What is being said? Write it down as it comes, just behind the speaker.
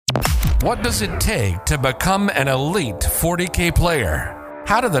What does it take to become an elite 40K player?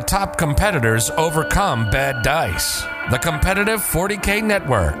 How do the top competitors overcome bad dice? The Competitive 40K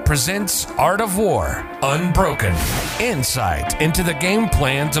Network presents Art of War, Unbroken. Insight into the game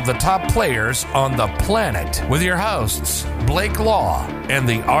plans of the top players on the planet with your hosts, Blake Law and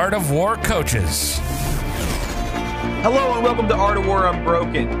the Art of War coaches. Hello and welcome to Art of War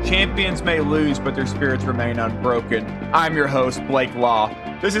Unbroken. Champions may lose, but their spirits remain unbroken. I'm your host, Blake Law.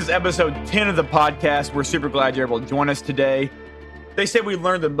 This is episode 10 of the podcast. We're super glad you're able to join us today. They say we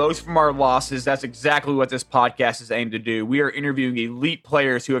learn the most from our losses. That's exactly what this podcast is aimed to do. We are interviewing elite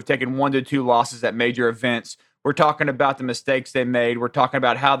players who have taken 1 to 2 losses at major events. We're talking about the mistakes they made. We're talking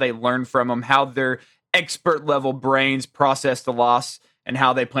about how they learned from them, how their expert level brains process the loss, and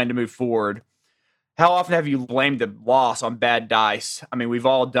how they plan to move forward. How often have you blamed the loss on bad dice? I mean, we've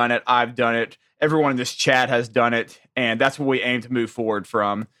all done it. I've done it. Everyone in this chat has done it. And that's what we aim to move forward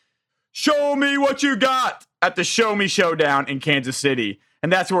from. Show me what you got at the Show Me Showdown in Kansas City.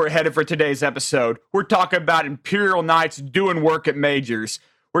 And that's where we're headed for today's episode. We're talking about Imperial Knights doing work at majors.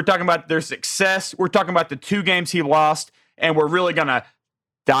 We're talking about their success. We're talking about the 2 games he lost. And we're really going to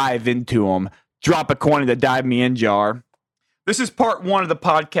dive into them. Drop a coin in the dive me in jar. This is part 1 of the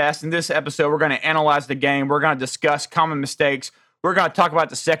podcast. In this episode, we're going to analyze the game. We're going to discuss common mistakes. We're going to talk about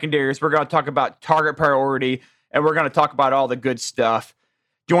the secondaries. We're going to talk about target priority. And we're going to talk about all the good stuff.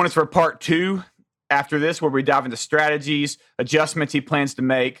 Join us for part 2 after this, where we dive into strategies, adjustments he plans to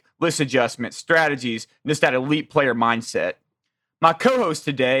make, list adjustments, strategies, and just that elite player mindset. My co-host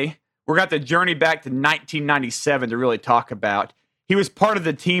today, we're going to have to journey back to 1997 to really talk about. He was part of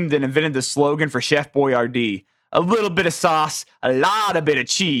the team that invented the slogan for Chef Boyardee. A little bit of sauce, a lot of bit of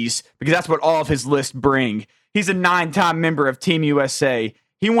cheese, because that's what all of his lists bring. He's a 9-time member of Team USA.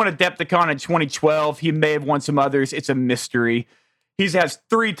 He won Adepticon in 2012. He may have won some others. It's a mystery. He has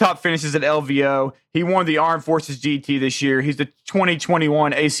 3 top finishes at LVO. He won the Armed Forces GT this year. He's the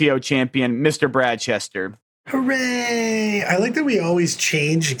 2021 ACO champion, Mr. Brad Chester. Hooray! I like that we always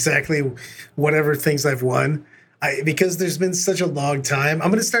change exactly whatever things I've won. Because there's been such a long time. I'm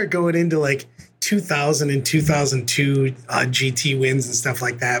going to start going into like 2000 and 2002 GT wins and stuff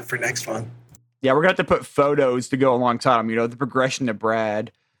like that for next one. Yeah, we're going to have to put photos to go alongside them, the progression to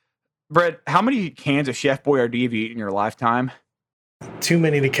Brad. Brad, how many cans of Chef Boyardee have you eaten in your lifetime? Too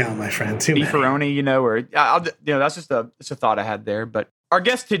many to count, my friend. Too many. Beefaroni, or that's just a thought I had there. But our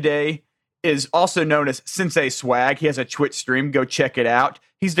guest today is also known as Sensei Swag. He has a Twitch stream. Go check it out.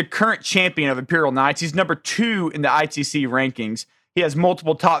 He's the current champion of Imperial Knights. He's number 2 in the ITC rankings. He has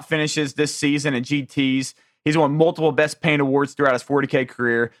multiple top finishes this season in GTs. He's won multiple Best Paint awards throughout his 40K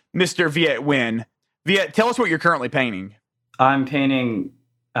career. Mr. Viet Win. Viet, tell us what you're currently painting. I'm painting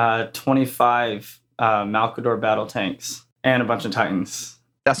 25 Malkador battle tanks and a bunch of Titans.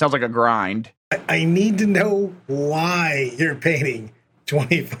 That sounds like a grind. I need to know why you're painting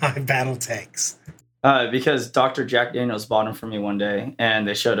 25 battle tanks. Because Dr. Jack Daniels bought them for me one day, and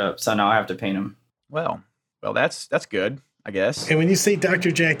they showed up, so now I have to paint them. Well, that's good, I guess. And when you say Dr.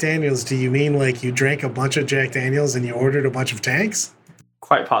 Jack Daniels, do you mean like you drank a bunch of Jack Daniels and you ordered a bunch of tanks?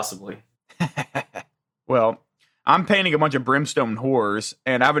 Quite possibly. Well, I'm painting a bunch of Brimstone Horrors,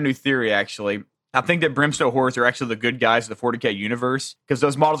 and I have a new theory, actually. I think that Brimstone Horrors are actually the good guys of the 40K universe, because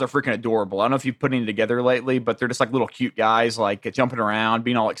those models are freaking adorable. I don't know if you've put any together lately, but they're just like little cute guys, like jumping around,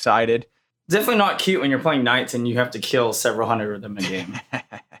 being all excited. Definitely not cute when you're playing Knights and you have to kill several hundred of them a game.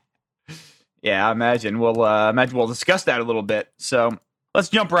 Yeah, I imagine. We'll discuss that a little bit. So let's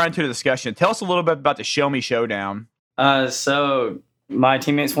jump right into the discussion. Tell us a little bit about the Show Me Showdown. So my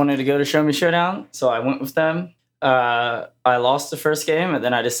teammates wanted to go to Show Me Showdown, so I went with them. I lost the first game, and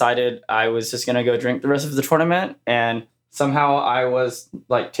then I decided I was just going to go drink the rest of the tournament. And somehow I was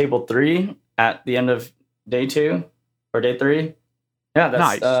like table 3 at the end of day 2 or day 3. Yeah,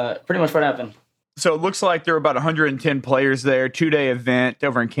 that's nice. Pretty much what happened. So it looks like there were about 110 players there, 2-day event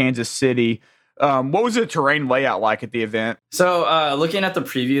over in Kansas City. What was the terrain layout like at the event? So looking at the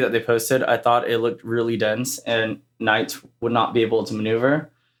preview that they posted, I thought it looked really dense and Knights would not be able to maneuver.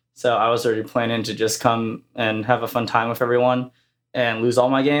 So I was already planning to just come and have a fun time with everyone and lose all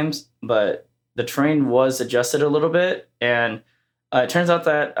my games. But the terrain was adjusted a little bit, and it turns out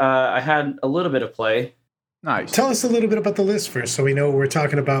that I had a little bit of play. Nice. Tell us a little bit about the list first, so we know what we're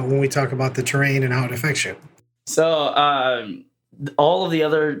talking about when we talk about the terrain and how it affects you. So all of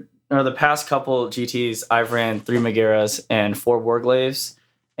the past couple GTs, I've ran 3 Megaras and 4 Warglaves,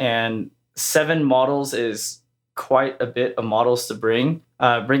 and 7 models is quite a bit of models to bring.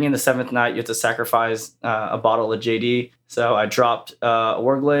 Bringing the 7th Knight, you have to sacrifice a bottle of JD. So I dropped a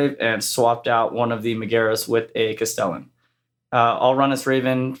Warglaive and swapped out one of the Megaras with a Castellan. I'll run as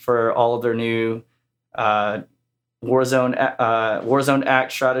Raven for all of their new Warzone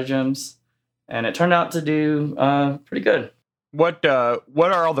Act stratagems, and it turned out to do pretty good. What are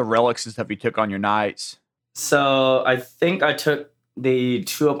all the relics and stuff you took on your knights? So I think I took the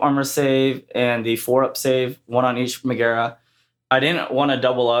 2-up armor save and the 4-up save, one on each Megara. I didn't want to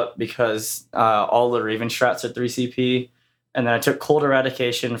double up because all the Raven strats are 3 CP. And then I took Cold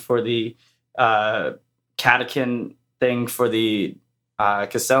Eradication for the Catechin thing for the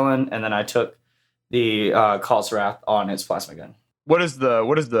Castellan. And then I took the Call's Wrath on its plasma gun. What does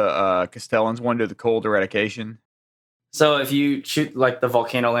the Castellan's one do, the Cold Eradication? So if you shoot like the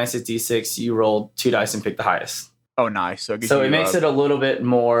Volcano Lance's D6, you roll 2 dice and pick the highest. Oh, nice. So it makes it a little bit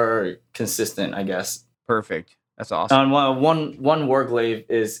more consistent, I guess. Perfect. That's awesome. One Warglaive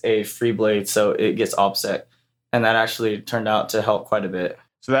is a free blade, so it gets OBSEC, and that actually turned out to help quite a bit.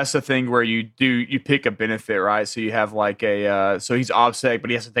 So that's the thing where you pick a benefit, right? So you have like so he's OBSEC, but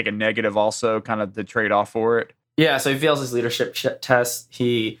he has to take a negative also, kind of the trade off for it. Yeah. So he fails his leadership test.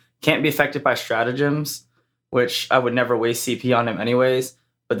 He can't be affected by stratagems, which I would never waste CP on him anyways.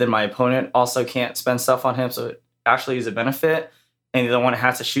 But then my opponent also can't spend stuff on him, so it actually is a benefit. And the one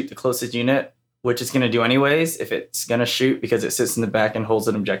has to shoot the closest unit, which it's going to do anyways if it's going to shoot, because it sits in the back and holds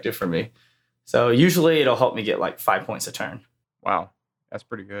an objective for me. So usually it'll help me get like 5 points a turn. Wow, that's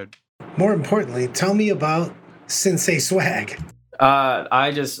pretty good. More importantly, tell me about Sensei Swag.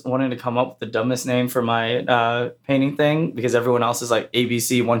 I just wanted to come up with the dumbest name for my painting thing, because everyone else is like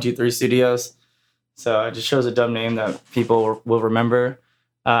ABC 123 Studios. So I just chose a dumb name that people will remember.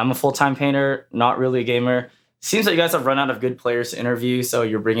 I'm a full-time painter, not really a gamer. Seems like you guys have run out of good players to interview, so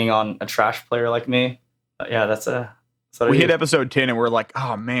you're bringing on a trash player like me. But yeah, that's what we hit episode 10 and we're like,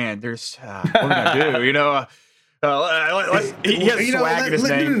 oh man, there's what are we gonna do? He has swag in his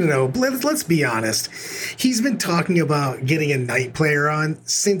name. No. Let's be honest. He's been talking about getting a knight player on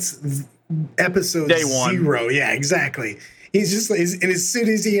since episode Day 1. 0. Yeah, exactly. He's just, and as soon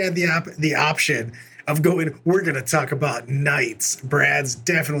as he had the option of going, we're gonna talk about knights. Brad's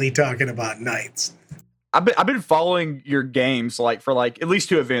definitely talking about knights. I've been following your games for at least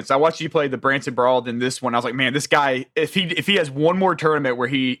 2 events. I watched you play the Branson Brawl, then this one. I was like, man, this guy, if he has one more tournament where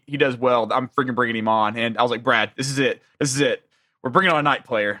he does well, I'm freaking bringing him on. And I was like, Brad, this is it. We're bringing on a night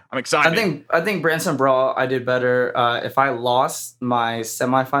player. I'm excited. I think Branson Brawl I did better. If I lost my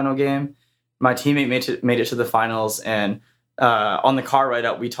semifinal game, my teammate made it to the finals, and on the car ride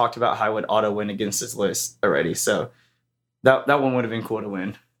up, we talked about how I would auto win against his list already. So that one would have been cool to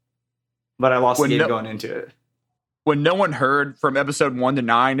win. But I lost the game going into it. When no one heard from episode 1 to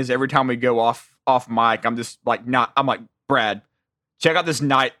 9 is every time we go off mic, I'm just like, I'm like, Brad, check out these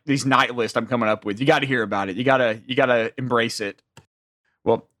night list I'm coming up with. You got to hear about it. You gotta embrace it.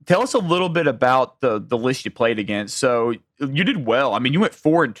 Well, tell us a little bit about the list you played against. So you did well. I mean, you went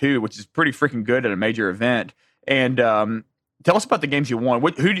 4-2, which is pretty freaking good at a major event. And tell us about the games you won.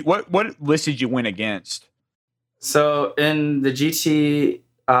 What list did you win against? So in the GT,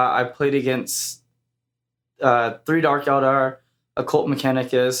 I played against 3 Dark Eldar, a Cult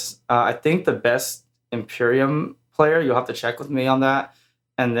Mechanicus, I think the best Imperium player, you'll have to check with me on that,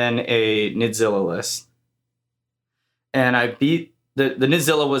 and then a Nidzilla list. And I beat the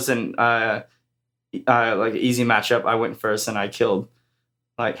Nidzilla was an like easy matchup. I went first and I killed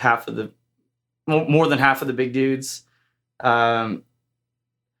like more than half of the big dudes. The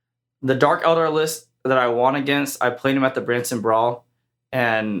Dark Eldar list that I won against, I played him at the Branson Brawl,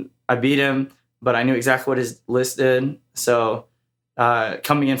 and I beat him, but I knew exactly what his list did. So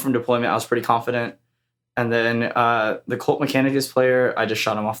coming in from deployment, I was pretty confident. And then the Cult Mechanicus player, I just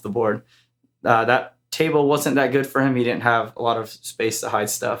shot him off the board. That table wasn't that good for him. He didn't have a lot of space to hide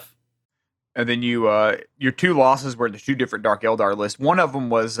stuff. And then your 2 losses were the 2 different Dark Eldar lists. One of them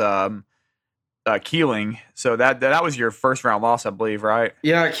was Keeling. So that was your first round loss, I believe, right?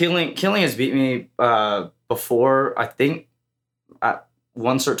 Yeah, Keeling has beat me before, I think,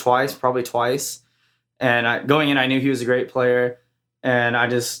 once or twice, probably twice. And going in, I knew he was a great player, and I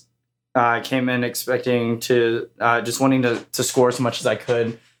just came in expecting to just wanting to score as much as I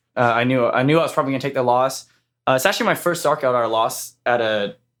could. I knew I was probably gonna take the loss. It's actually my first Dark Eldar loss at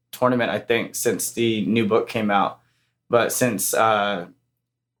a tournament, I think, since the new book came out. But since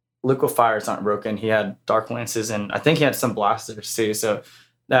Liquefiers Aren't Broken, he had Dark Lances, and I think he had some blasters too. So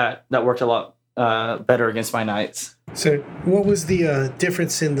that worked a lot better against my knights. So what was the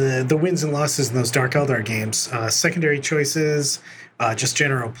difference in the wins and losses in those Dark Eldar games? Secondary choices, just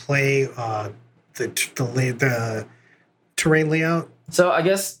general play, the terrain layout? So I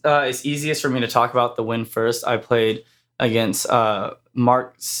guess it's easiest for me to talk about the win first. I played against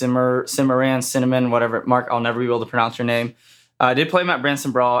Mark Cinnamon, whatever. Mark, I'll never be able to pronounce your name. I did play him at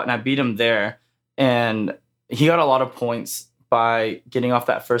Branson Brawl, and I beat him there. And he got a lot of points by getting off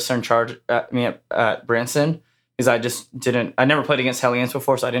that first turn charge at me at Branson, because I never played against Hellions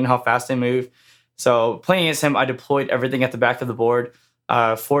before, so I didn't know how fast they move. So playing against him, I deployed everything at the back of the board,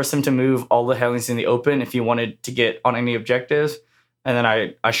 forced him to move all the Hellions in the open if he wanted to get on any objectives. And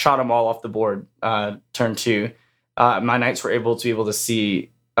then I shot them all off the board turn 2. My Knights were able to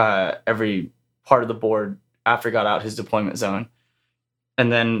see every part of the board after he got out his deployment zone.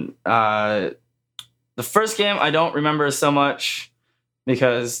 And then the first game I don't remember so much,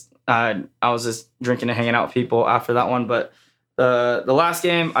 because I was just drinking and hanging out with people after that one. But the last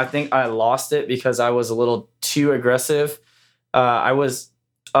game, I think I lost it because I was a little too aggressive. I was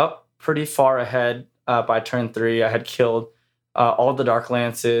up pretty far ahead by turn 3. I had killed all the Dark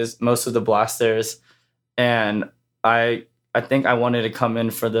Lances, most of the Blasters, and I think I wanted to come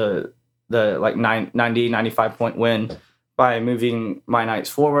in for the like 95 point win by moving my Knights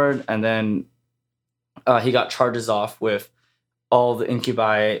forward, and then he got charges off with all the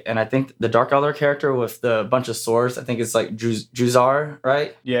Incubi, and I think the Dark Elder character with the bunch of swords, I think it's like Juzar,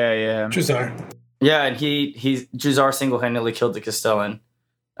 right? Yeah. Juzar. Yeah, and Juzar single-handedly killed the Castellan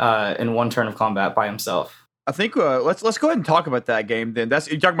in one turn of combat by himself. I think let's go ahead and talk about that game then.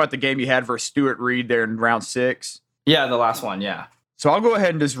 You're talking about the game you had versus Stuart Reed there in round 6. Yeah, the last one, yeah. So I'll go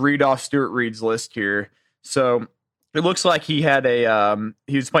ahead and just read off Stuart Reed's list here. So it looks like he had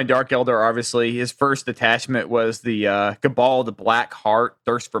he was playing Dark Elder, obviously. His first detachment was the Cabal, the Black Heart,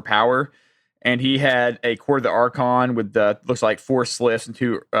 Thirst for Power. And he had a Court of the Archon with looks like 4 Sliffs and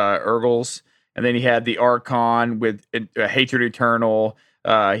 2 Urgles. And then he had the Archon with Hatred Eternal.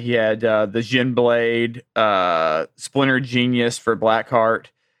 He had the Jin Blade, Splinter Genius for Blackheart.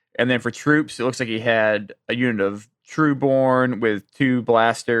 And then for troops, it looks like he had a unit of Trueborn with 2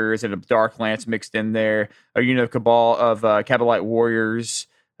 Blasters and a Dark Lance mixed in there. A unit of Cabalite Warriors,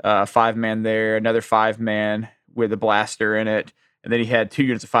 5-man there. Another 5-man with a Blaster in it. And then he had 2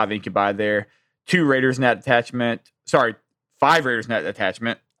 units of 5 Incubi there. 2 Raiders in that detachment. Sorry, 5 Raiders in that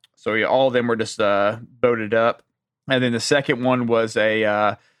detachment. So yeah, all of them were just boated up. And then the second one was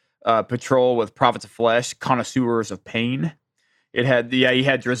a patrol with Prophets of Flesh, Connoisseurs of Pain. He had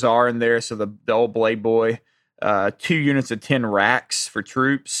Drazar in there, so the old Blade Boy. 2 units of 10 racks for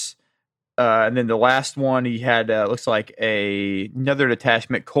troops. And then the last one, he had, looks like another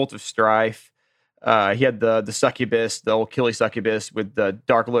detachment, Cult of Strife. He had the Succubus, the old Killy Succubus with the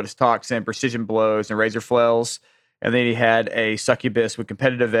Dark Lotus Toxin, Precision Blows, and Razor Flails. And then he had a Succubus with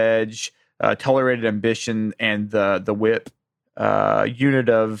Competitive Edge, Tolerated Ambition, and the Whip. Unit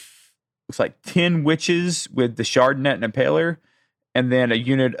of, looks like 10 Witches with the Shardnet and Impaler. And then a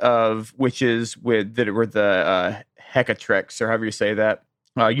unit of Witches that were the Hecatrex, or however you say that.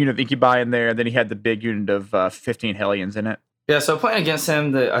 Unit of Incubi in there. And then he had the big unit of 15 Hellions in it. Yeah, so playing against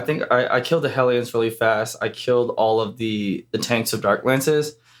him, I think I killed the Hellions really fast. I killed all of the tanks of Dark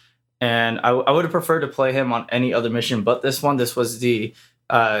Lances. And I would have preferred to play him on any other mission but this one. This was the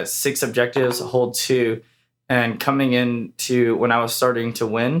 6 objectives, hold 2. And coming into when I was starting to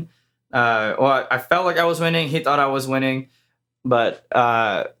win, I felt like I was winning. He thought I was winning. But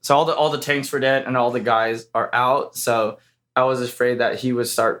so all the tanks were dead and all the guys are out. So I was afraid that he would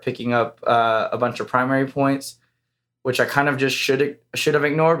start picking up a bunch of primary points, which I kind of just should have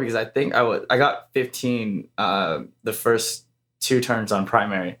ignored, because I think I got 15 the first 2 turns on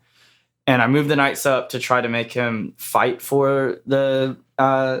primary. And I moved the Knights up to try to make him fight for the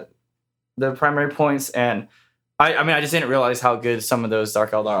primary points. And I just didn't realize how good some of those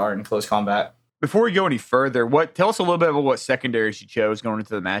Dark Eldar are in close combat. Before we go any further, tell us a little bit about what secondaries you chose going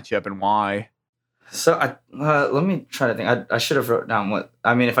into the matchup and why. So let me try to think. I should have wrote down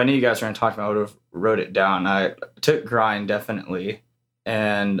if I knew you guys were going to talk about it, I would have wrote it down. I took Grind, definitely.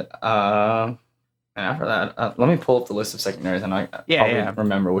 And after that, let me pull up the list of secondaries, and I'll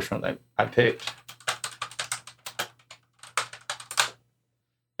remember which one I picked.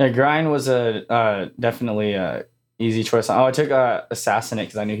 Yeah, Grind was definitely a easy choice. I took Assassinate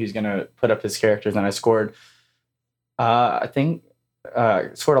because I knew he was going to put up his characters, and I scored. I think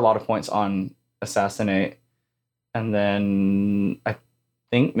scored a lot of points on Assassinate, and then I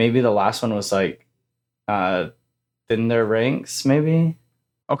think maybe the last one was like thin their ranks, maybe.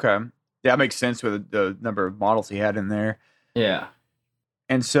 Okay, yeah, that makes sense with the number of models he had in there. Yeah.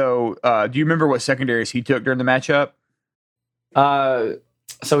 And so, do you remember what secondaries he took during the matchup?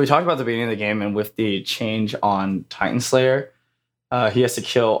 So we talked about the beginning of the game, and with the change on Titan Slayer, he has to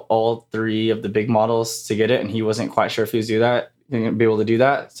kill all 3 of the big models to get it, and he wasn't quite sure if he was going to be able to do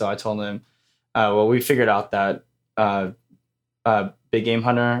that. So I told him, we figured out that Big Game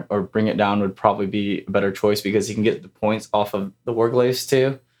Hunter or Bring It Down would probably be a better choice because he can get the points off of the Warglaves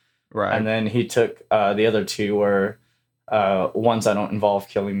too. Right. And then he took the other two were ones that don't involve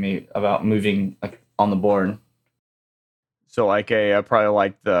killing me about moving like on the board. So like probably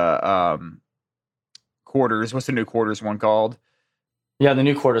like the quarters. What's the new quarters one called? Yeah, the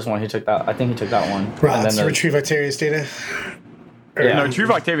new quarters one. He took that. I think he took that one. Right. So Retrieve Octavius data. Yeah. No, Retrieve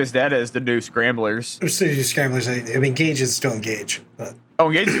Octavius data is the new scramblers. Scramblers. I mean, Engage is still Engage. But. Oh,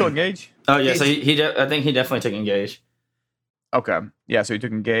 Engage is still Engage? Oh, yeah. So I think he definitely took Engage. Okay. Yeah, so he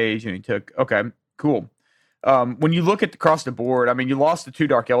took Engage and he took... Okay, cool. When you look at across the board, I mean, you lost the two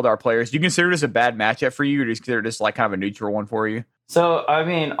Dark Eldar players. Do you consider this a bad matchup for you, or do you consider this like kind of a neutral one for you? So, I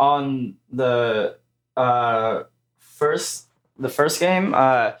mean, on the first game,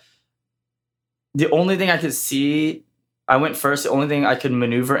 the only thing I could see... I went first. The only thing I could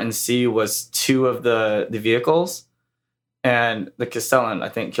maneuver and see was two of the vehicles. And the Castellan, I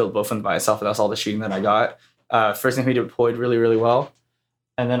think, killed both of them by itself. And that's all the shooting that I got. First game, he deployed really, really well.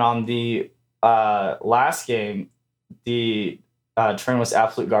 And then on the last game, the terrain was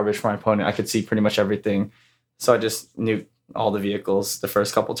absolute garbage for my opponent. I could see pretty much everything. So I just nuked all the vehicles the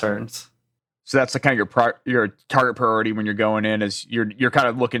first couple turns. So that's the kind of your target priority when you're going in is you're kind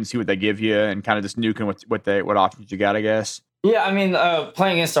of looking to see what they give you and kind of just nuking what options you got, I guess. Yeah, I mean,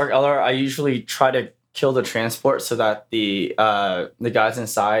 playing against Dark Eldar, I usually try to kill the transport so that the guys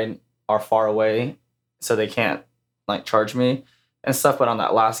inside are far away, so they can't like charge me and stuff. But on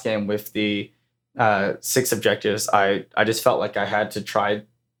that last game with the 6 objectives, I just felt like I had to try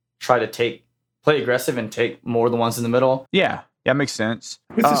to play aggressive and take more of the ones in the middle. Yeah. Yeah, makes sense.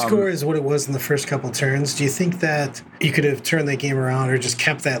 With the score is what it was in the first couple turns, do you think that you could have turned that game around or just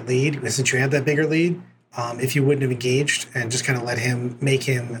kept that lead since you had that bigger lead if you wouldn't have engaged and just kind of let him make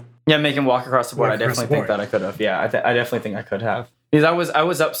him walk across the board? I definitely think that I could have. Yeah, I definitely think I could have. Because I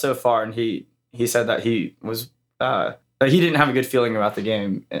was up so far, and he said that he was that he didn't have a good feeling about the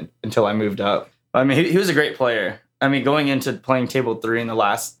game until I moved up. I mean, he was a great player. I mean, going into playing table 3 in the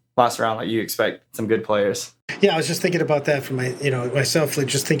last round, like you expect some good players. Yeah, I was just thinking about that for myself, like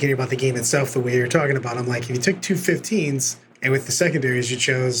just thinking about the game itself, the way you're talking about. I'm like, if you took 2 15s and with the secondaries you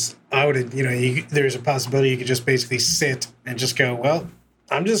chose, I would have, there's a possibility you could just basically sit and just go, well,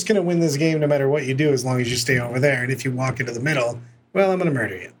 I'm just going to win this game no matter what you do as long as you stay over there. And if you walk into the middle, well, I'm going to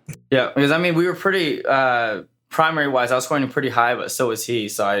murder you. Yeah, because I mean, we were pretty, primary-wise, I was scoring pretty high, but so was he.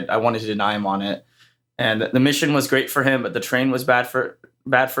 So I wanted to deny him on it. And the mission was great for him, but the train was bad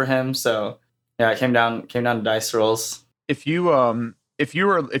for him. So yeah, it came down to dice rolls. If you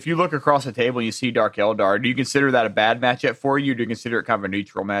look across the table and you see Dark Eldar, do you consider that a bad matchup for you, or do you consider it kind of a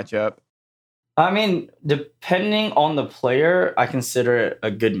neutral matchup? I mean, depending on the player, I consider it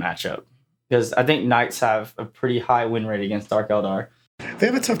a good matchup because I think Knights have a pretty high win rate against Dark Eldar. They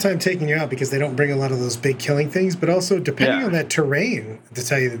have a tough time taking you out because they don't bring a lot of those big killing things, but also depending on that terrain, to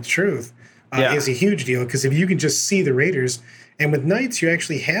tell you the truth, is a huge deal because if you can just see the Raiders, and with Knights, you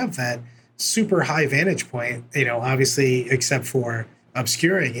actually have that super high vantage point, obviously except for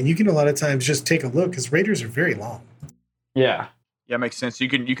obscuring, and you can a lot of times just take a look because Raiders are very long. Yeah, makes sense. You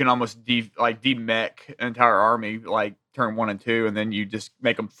can almost de-mech an entire army like turn 1 and 2, and then you just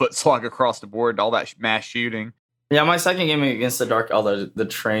make them foot slog across the board. All that mass shooting. Yeah, my second game against the Dark Eldar, the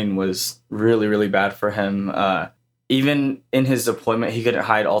train was really, really bad for him. Even in his deployment, he couldn't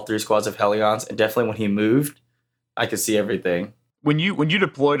hide all 3 squads of Hellions, and definitely when he moved, I could see everything. When you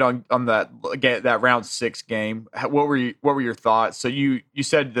deployed on that round 6 game, what were your thoughts? So you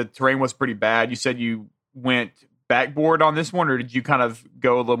said the terrain was pretty bad. You said you went backboard on this one, or did you kind of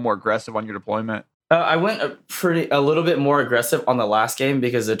go a little more aggressive on your deployment? I went a little bit more aggressive on the last game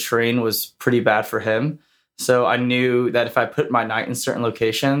because the terrain was pretty bad for him. So I knew that if I put my knight in certain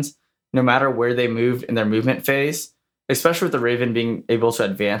locations, no matter where they moved in their movement phase, especially with the Raven being able to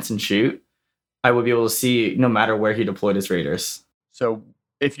advance and shoot, I would be able to see no matter where he deployed his raiders. So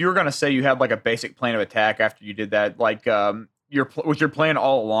if you were going to say you had like a basic plan of attack after you did that, like was your plan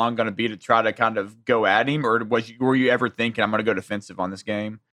all along going to be to try to kind of go at him, or were you ever thinking I'm going to go defensive on this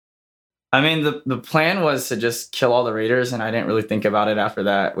game? I mean, the plan was to just kill all the raiders, and I didn't really think about it after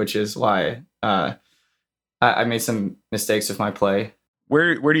that, which is why I made some mistakes with my play.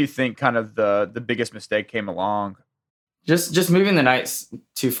 Where do you think kind of the biggest mistake came along? Just moving the knights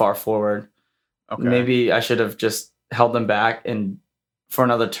too far forward. Okay. Maybe I should have just held them back and for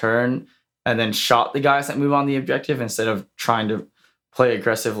another turn and then shot the guys that move on the objective instead of trying to play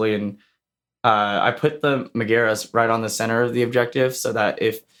aggressively. And I put the Megaras right on the center of the objective so that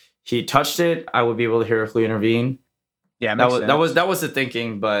if he touched it, I would be able to heroically intervene. Yeah, that was the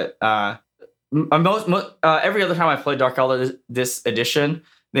thinking, but every other time I played Dark Elder this edition,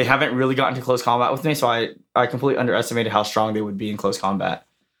 they haven't really gotten to close combat with me, so I completely underestimated how strong they would be in close combat.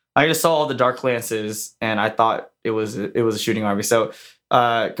 I just saw all the Dark Lances, and I thought it was a shooting army. So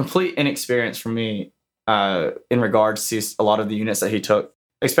complete inexperience for me in regards to a lot of the units that he took,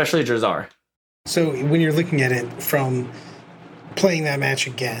 especially Drazar. So when you're looking at it from playing that match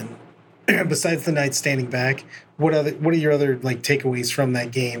again, besides the Knights standing back, what are your other like takeaways from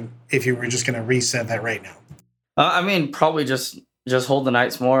that game if you were just going to reset that right now? I mean, probably just hold the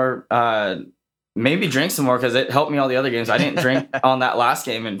Knights more. Maybe drink some more because it helped me all the other games. I didn't drink on that last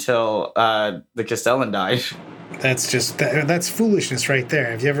game until the Castellan died. That's foolishness right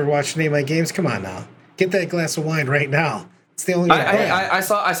there. Have you ever watched any of my games? Come on now, get that glass of wine right now. It's the only way. I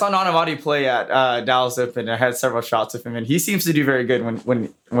saw Nanavati play at Dallas Open. I had several shots with him, and he seems to do very good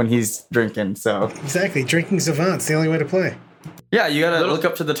when he's drinking. So exactly, drinking savant's the only way to play. Yeah, you gotta look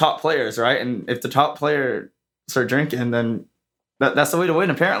up to the top players, right? And if the top player start drinking, then that's the way to win,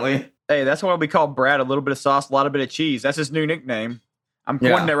 apparently. Hey, that's why we call Brad a little bit of sauce, a lot of bit of cheese. That's his new nickname. I'm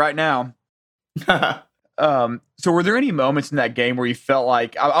coining it right now. So were there any moments in that game where you felt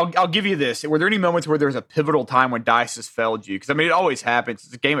like, I'll give you this, were there any moments where there was a pivotal time when dice has failed you? Because, I mean, it always happens.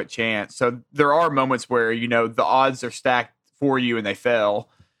 It's a game of chance. So there are moments where, the odds are stacked for you and they fail.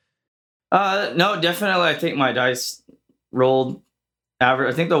 No, definitely. I think my dice rolled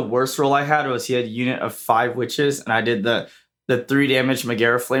average. I think the worst roll I had was he had a unit of 5 witches, and I did the 3 damage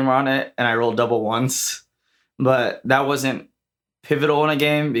Megara Flamer on it, and I rolled double ones. But that wasn't pivotal in a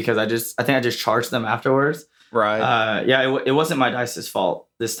game because I think I just charged them afterwards. Right. It wasn't my dice's fault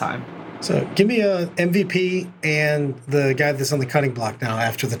this time. So give me a MVP and the guy that's on the cutting block now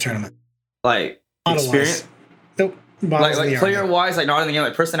after the tournament. Like experience? Nope. Like player wise, like not in the game,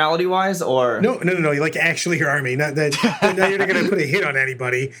 like personality wise, or no. Like actually your army. Not that. No, you're not going to put a hit on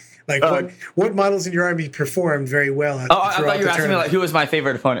anybody. Like what models in your army performed very well? I thought you were asking me like who was my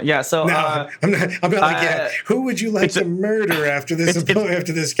favorite opponent. Yeah, so no, I'm not like who would you like to murder after this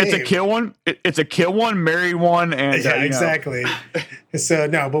after this game? It's a kill one. It's a kill one, marry one, and exactly. So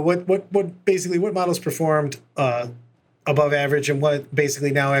no, but what models performed above average, and what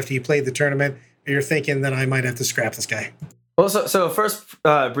basically now after you played the tournament, you're thinking that I might have to scrap this guy. Well, so first,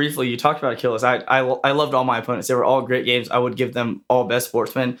 briefly, you talked about kill list. I loved all my opponents. They were all great games. I would give them all best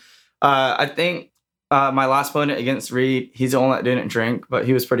sportsmen. I think my last opponent against Reed, he's the only that didn't drink, but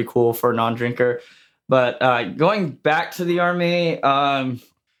he was pretty cool for a non-drinker. But going back to the army, I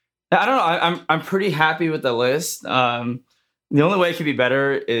don't know. I'm pretty happy with the list. The only way it could be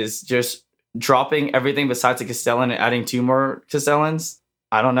better is just dropping everything besides the Castellan and adding 2 more Castellans.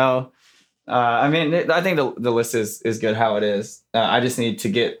 I don't know. I think the list is good how it is. I just need to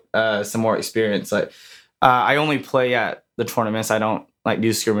get some more experience. Like I only play at the tournaments. I don't like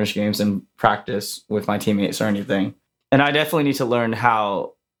do skirmish games and practice with my teammates or anything. And I definitely need to learn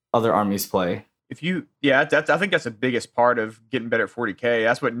how other armies play. I think that's the biggest part of getting better at 40K.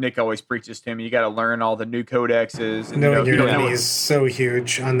 That's what Nick always preaches to me. You got to learn all the new codexes. And, knowing your enemy is so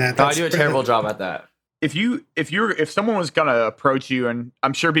huge on that. I do a terrible job at that. If someone was gonna approach you, and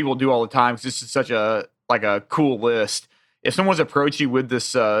I'm sure people do all the time because this is such a cool list. If someone's approached you with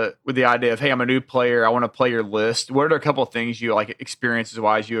this with the idea of, hey, I'm a new player, I want to play your list, what are a couple of things you like experiences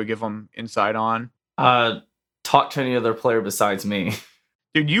wise you would give them insight on? Talk to any other player besides me.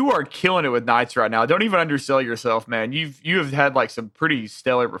 Dude, you are killing it with Knights right now. Don't even undersell yourself, man. You have had like some pretty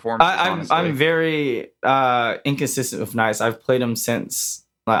stellar performances. I'm very inconsistent with Knights. I've played them since.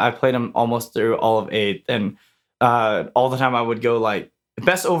 I played them almost through all of 8th, and all the time I would go like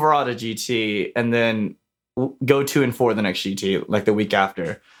best overall to GT, and then go 2 and 4 the next GT, like the week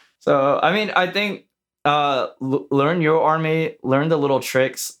after. So I think learn your army, learn the little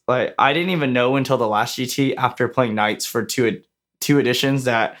tricks. Like I didn't even know until the last GT after playing Knights for two editions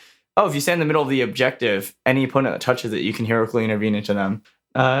that if you stand in the middle of the objective, any opponent that touches it, you can heroically intervene into them.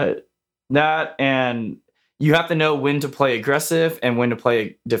 That and you have to know when to play aggressive and when to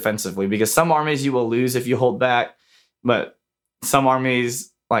play defensively, because some armies you will lose if you hold back, but some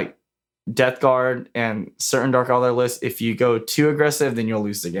armies like Death Guard and certain Dark Elder lists, if you go too aggressive, then you'll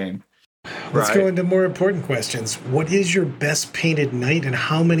lose the game. Let's go into more important questions. What is your best painted knight, and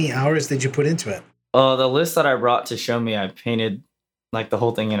how many hours did you put into it? The list that I brought to show me, I painted like the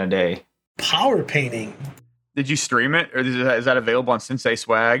whole thing in a day. Power painting. Did you stream it, or is that available on Sensei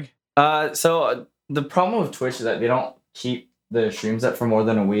Swag? The problem with Twitch is that they don't keep the streams up for more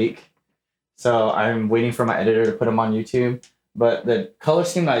than a week. So I'm waiting for my editor to put them on YouTube. But the color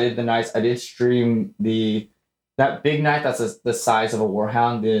scheme that I did the Knights, I did stream that big knight that's the size of a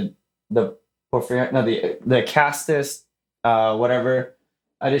Warhound, the Castus, whatever.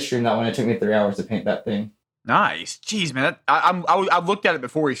 I did stream that one. It took me 3 hours to paint that thing. Nice. Jeez, man. I looked at it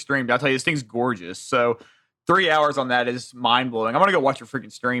before he streamed. I'll tell you, this thing's gorgeous. So 3 hours on that is mind-blowing. I'm going to go watch your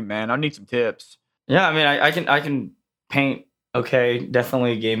freaking stream, man. I need some tips. Yeah, I mean, I can paint okay.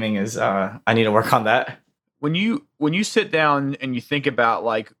 Definitely gaming is, I need to work on that. When you sit down and you think about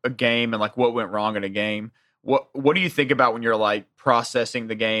like a game and like what went wrong in a game, what do you think about when you're like processing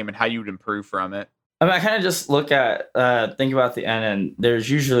the game and how you would improve from it? I mean, I kind of just look at, think about the end, and there's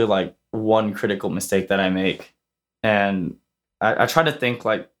usually like one critical mistake that I make. And I try to think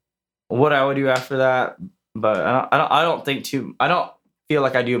like what I would do after that. But I don't feel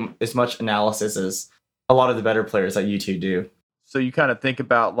like I do as much analysis as a lot of the better players at YouTube do. So you kind of think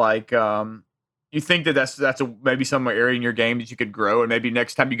about like, you think that that's maybe some area in your game that you could grow, and maybe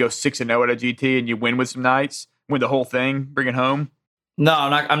next time you go 6-0 at a GT and you win with some Knights, win the whole thing, bring it home. No,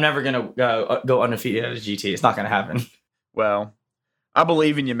 I'm never gonna go undefeated at a GT. It's not gonna happen. Well, I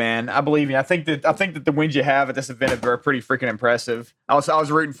believe in you, man. I believe in you. I think that the wins you have at this event are pretty freaking impressive. I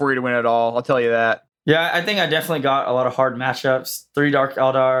was rooting for you to win it all. I'll tell you that. Yeah, I think I definitely got a lot of hard matchups. 3 Dark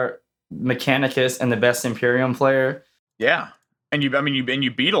Eldar, Mechanicus, and the best Imperium player. Yeah. And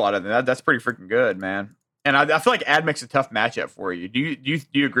you beat a lot of them. That's pretty freaking good, man. And I feel like Admec's a tough matchup for you. Do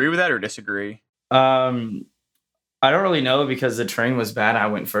you agree with that or disagree? I don't really know because the terrain was bad. I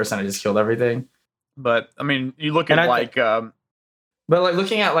went first and I just killed everything. But I mean, you look at but like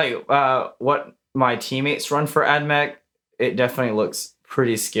looking at like what my teammates run for Admec, it definitely looks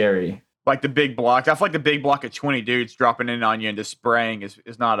pretty scary. Like the big block. I feel like the big block of 20 dudes dropping in on you and just spraying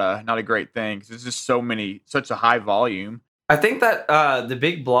is not a great thing because there's just such a high volume. I think that the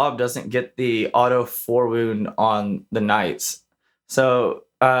big blob doesn't get the auto 4 wound on the Knights. So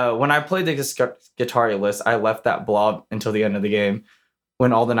when I played the Guitaria list, I left that blob until the end of the game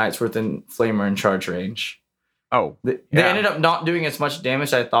when all the Knights were within Flamer and charge range. Oh, They ended up not doing as much damage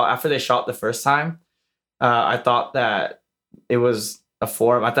as I thought. After they shot the first time, I thought that it was a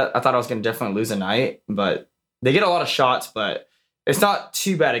 4. I thought I was going to definitely lose a Knight, but they get a lot of shots, but it's not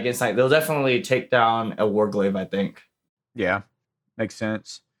too bad against Knight. They'll definitely take down a Warglaive, I think. Yeah, makes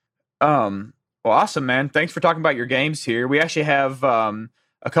sense. Well, awesome, man. Thanks for talking about your games here. We actually have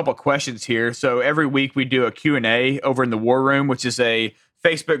a couple of questions here. So every week we do a Q&A over in the War Room, which is a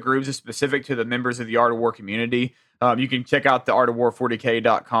Facebook group that's specific to the members of the Art of War community. You can check out the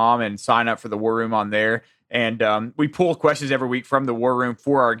artofwar40k.com and sign up for the War Room on there. And we pull questions every week from the War Room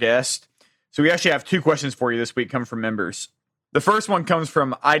for our guests. So we actually have 2 questions for you this week coming from members. The first one comes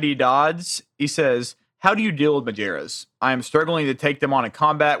from ID Dodds. He says, how do you deal with Majeras? I am struggling to take them on in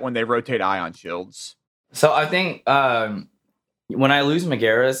combat when they rotate ion shields. So I think when I lose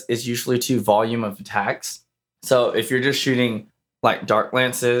Majeras, it's usually to volume of attacks. So if you're just shooting like Dark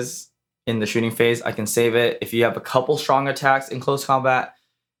Lances in the shooting phase, I can save it. If you have a couple strong attacks in close combat,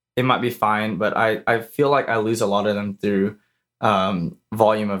 it might be fine. But I feel like I lose a lot of them through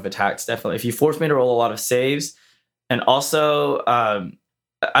volume of attacks, definitely. If you force me to roll a lot of saves, and also...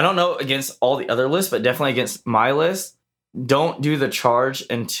 I don't know against all the other lists, but definitely against my list, don't do the charge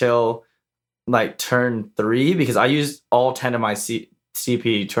until like turn 3 because I used all 10 of my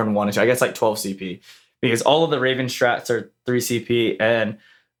CP turn 1 and 2. I guess like 12 CP because all of the Raven strats are 3 CP. And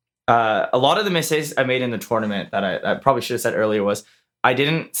a lot of the mistakes I made in the tournament that I probably should have said earlier was I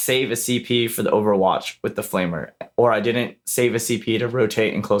didn't save a CP for the Overwatch with the Flamer, or I didn't save a CP to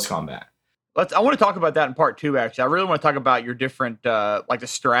rotate in close combat. I want to talk about that in part 2, actually. I really want to talk about your different, like the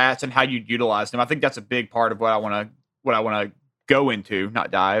strats and how you utilize them. I think that's a big part of what I want to go into,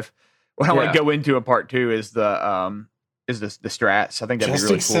 not dive. What I want to go into in part 2 is the strats. I think that'd be really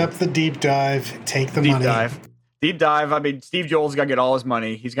cool. Just accept the deep dive, take the money. Deep dive. I mean, Steve Joel's got to get all his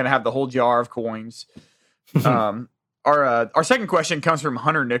money. He's going to have the whole jar of coins. Our second question comes from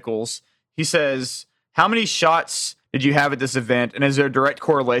Hunter Nichols. He says, how many shots did you have at this event, and is there a direct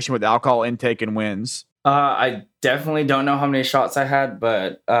correlation with alcohol intake and wins? I definitely don't know how many shots I had,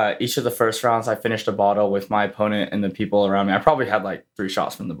 but each of the first rounds I finished a bottle with my opponent and the people around me. I probably had like 3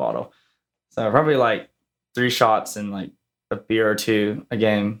 shots from the bottle. So probably like 3 shots and like a beer or 2 a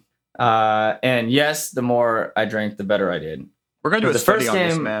game. And yes, the more I drank, the better I did. We're going to do a study on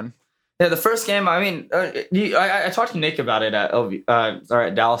this, man. Yeah, the first game, I mean, I talked to Nick about it at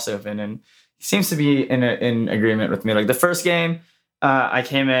Dallas Open, and he seems to be in agreement with me. Like the first game, I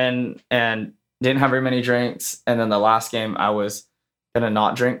came in and didn't have very many drinks, and then the last game I was gonna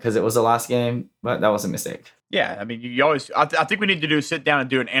not drink because it was the last game, but that was a mistake. Yeah, I mean, you always. I think we need to sit down and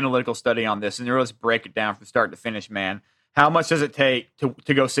do an analytical study on this, and really break it down from start to finish, man. How much does it take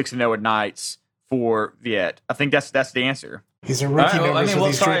to go 6-0 at Knights for Viet? I think that's the answer. He's a rookie. Colin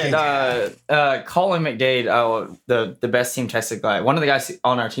McDade, the best team tested guy. One of the guys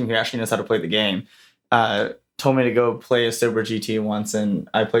on our team who actually knows how to play the game, told me to go play a sober GT once, and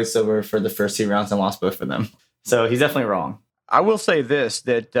I played sober for the first 2 rounds and lost both of them. So he's definitely wrong. I will say this,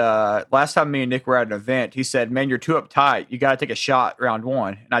 that last time me and Nick were at an event, he said, man, you're too uptight. You got to take a shot round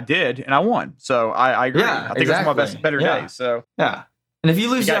 1. And I did, and I won. So I agree. Yeah, I think it's one of my better days. So yeah. And if you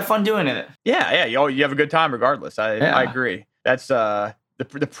lose, you have fun doing it. Yeah. You have a good time regardless. I agree. That's the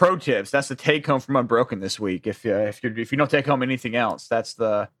pro tips. That's the take home from Unbroken this week. If you don't take home anything else, that's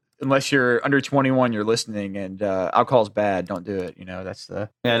unless you're under 21, you're listening, and alcohol's bad. Don't do it. That's the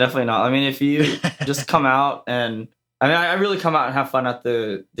definitely not. I mean, if you just come out and I really come out and have fun at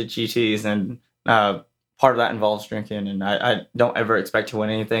the GTs, and part of that involves drinking. And I don't ever expect to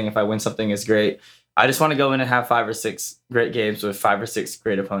win anything. If I win something, it's great. I just want to go in and have 5 or 6 great games with 5 or 6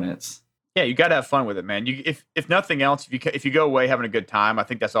 great opponents. Yeah, you got to have fun with it, man. If nothing else, if you go away having a good time, I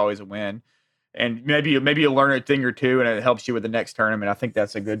think that's always a win. And maybe you learn a thing or two, and it helps you with the next tournament. I think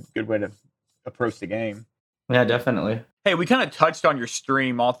that's a good way to approach the game. Yeah, definitely. Hey, we kind of touched on your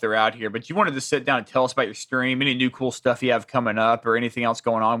stream all throughout here, but you wanted to sit down and tell us about your stream, any new cool stuff you have coming up, or anything else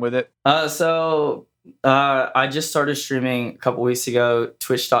going on with it? So I just started streaming a couple weeks ago,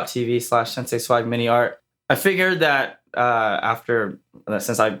 twitch.tv/SenseiSwag Mini Art. I figured that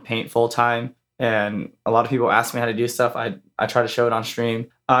since I paint full time and a lot of people ask me how to do stuff, I try to show it on stream.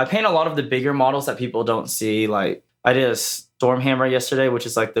 I paint a lot of the bigger models that people don't see. Like I did a Stormhammer yesterday, which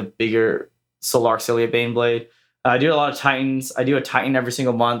is like the bigger Solar Auxilia Baneblade. I do a lot of Titans. I do a Titan every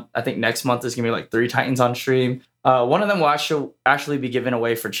single month. I think next month is going to be like 3 Titans on stream. One of them will actually be given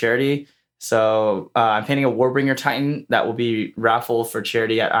away for charity. So I'm painting a Warbringer Titan that will be raffle for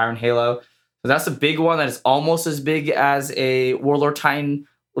charity at Iron Halo. So that's a big one that is almost as big as a Warlord Titan,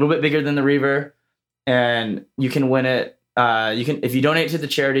 a little bit bigger than the Reaver. And you can win it. If you donate to the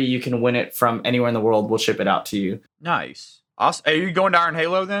charity, you can win it from anywhere in the world. We'll ship it out to you. Nice. Awesome. Are you going to Iron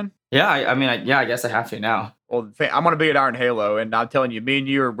Halo then? Yeah, I guess I have to now. Well, I'm going to be at Iron Halo, and I'm telling you, me and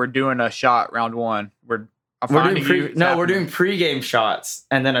you we're doing a shot round 1. We're doing pre-game shots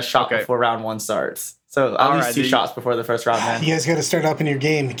and then a shot before round 1 starts. So at least 2 shots before the first round, man. You guys got to start up in your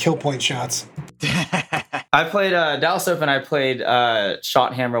game, kill point shots. I played Dallas Open. I played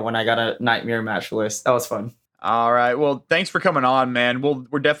Shot Hammer when I got a Nightmare match list. That was fun. All right. Well, thanks for coming on, man.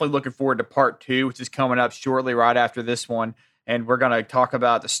 We're definitely looking forward to part 2, which is coming up shortly right after this one. And we're going to talk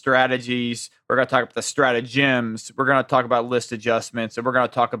about the strategies. We're going to talk about the stratagems. We're going to talk about list adjustments. And we're going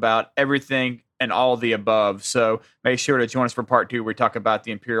to talk about everything and all of the above. So make sure to join us for part 2 where we talk about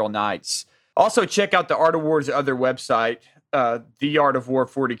the Imperial Knights. Also, check out the Art of War's other website,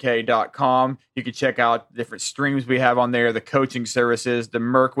 theartofwar40k.com. You can check out different streams we have on there, the coaching services, the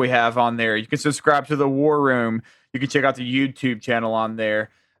merc we have on there. You can subscribe to the War Room. You can check out the YouTube channel on there.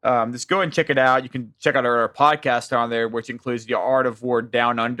 Just go and check it out. You can check out our podcast on there, which includes the Art of War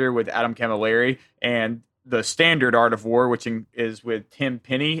Down Under with Adam Camilleri and the Standard Art of War, which is with Tim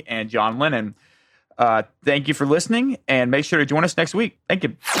Penny and John Lennon. Thank you for listening, and make sure to join us next week. Thank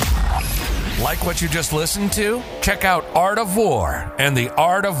you. Like what you just listened to? Check out Art of War and the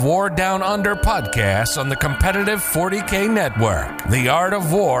Art of War Down Under podcasts on the competitive 40K network,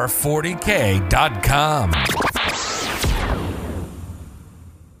 theartofwar40k.com.